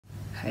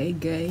Hi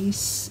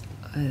guys,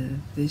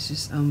 this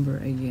is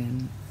Amber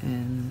again,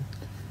 and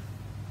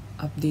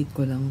update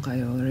ko lang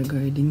kayo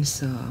regarding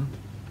sa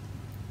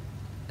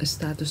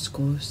status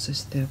ko sa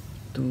step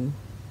 2.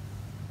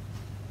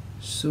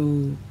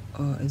 So,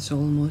 it's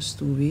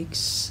almost 2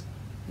 weeks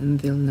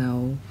until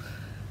now.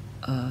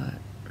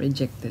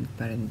 Rejected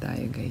pa rin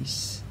tayo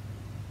guys.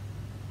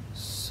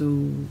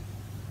 So,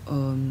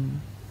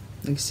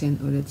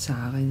 nag-send ulit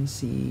sa akin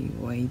si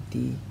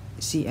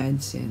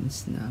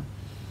ADSENSE na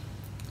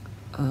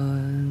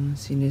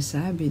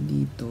sinasabi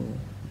dito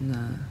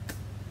na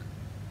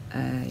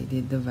I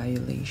did the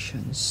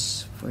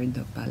violations for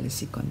the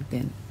policy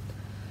content.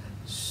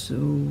 So,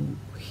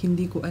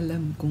 hindi ko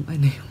alam kung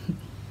ano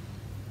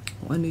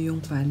yung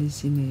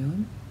policy na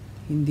yun.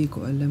 Hindi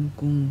ko alam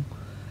kung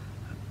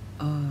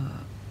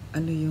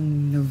ano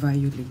yung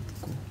na-violate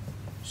ko.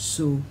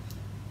 So,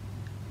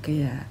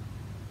 kaya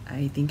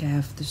I think I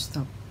have to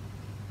stop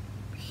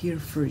here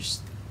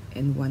first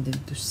and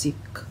wanted to seek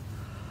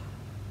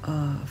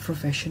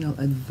professional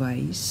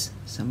advice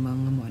sa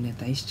mga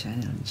monetized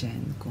channel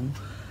dyan kung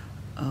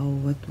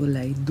what will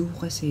I do,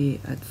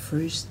 kasi at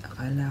first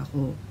akala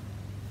ko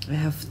I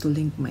have to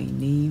link my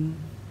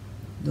name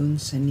doon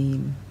sa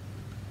name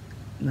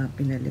na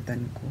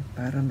pinalitan ko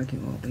para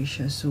maging okay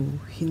siya. So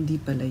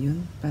hindi pala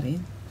yun pa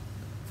rin.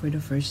 For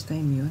the first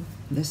time yun.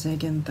 The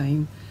second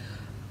time,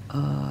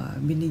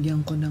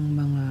 binigyan ko ng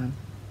mga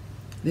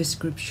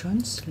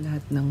descriptions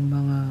lahat ng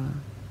mga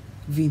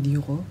video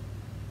ko.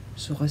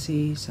 So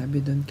kasi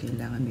sabi doon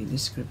kailangan may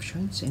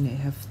descriptions and I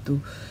have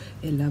to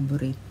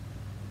elaborate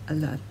a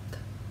lot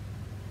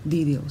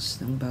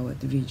details ng bawat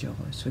video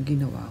ko. So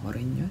ginawa ko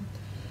rin yun.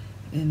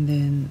 And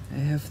then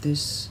I have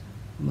this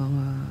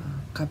mga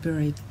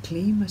copyright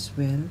claim as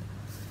well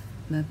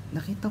na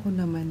nakita ko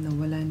naman na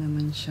wala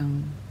naman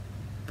siyang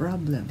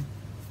problem.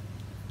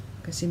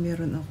 Kasi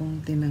meron akong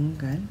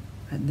tinanggal,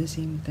 at the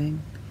same time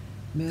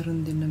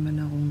meron din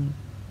naman akong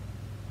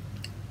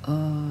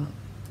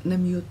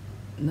na-mute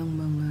ng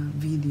mga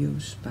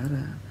videos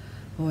para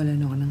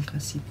mawalan ako ng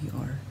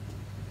ka-CPR.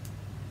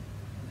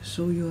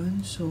 So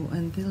yun, so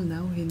until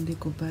now hindi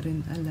ko pa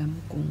rin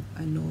alam kung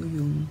ano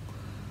yung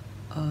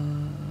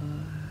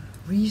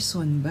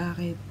reason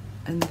bakit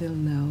until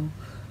now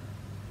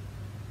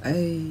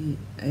I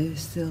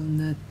still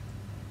not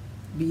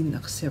been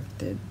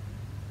accepted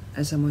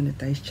as a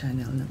monetized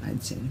channel ng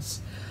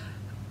ADSENSE.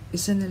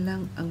 Isa na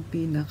lang ang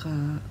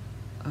pinaka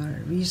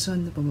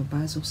reason na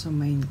pumapasok sa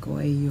mind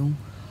ko ay yung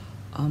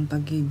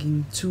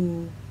pagiging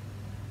too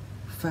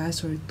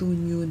fast or too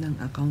new ng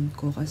account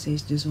ko, kasi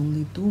it's just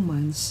only 2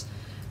 months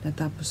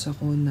natapos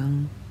ako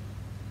ng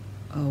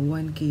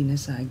 1K na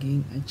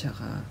saging at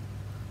saka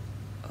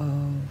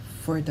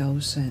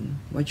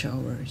 4,000 watch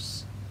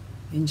hours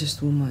in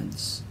just 2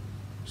 months.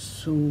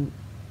 So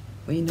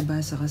may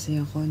nabasa kasi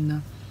ako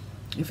na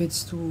if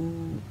it's too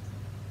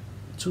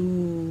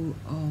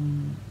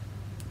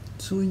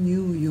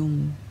new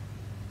yung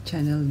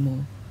channel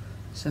mo,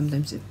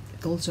 sometimes it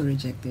also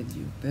rejected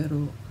you.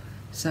 Pero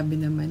sabi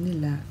naman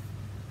nila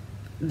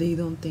they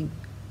don't think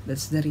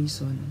that's the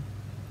reason.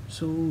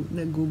 So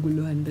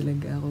naguguluhan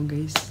talaga ako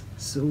guys.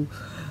 So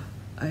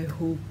I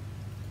hope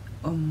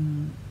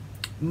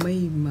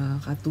may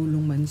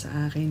makatulong man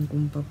sa akin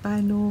kung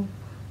paano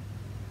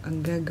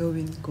ang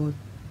gagawin ko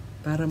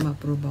para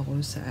ma-approve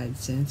ako sa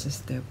ADSENSE sa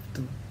step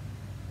 2.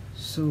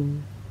 So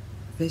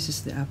this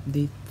is the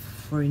update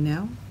for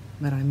now.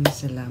 Maraming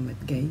salamat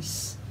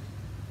guys.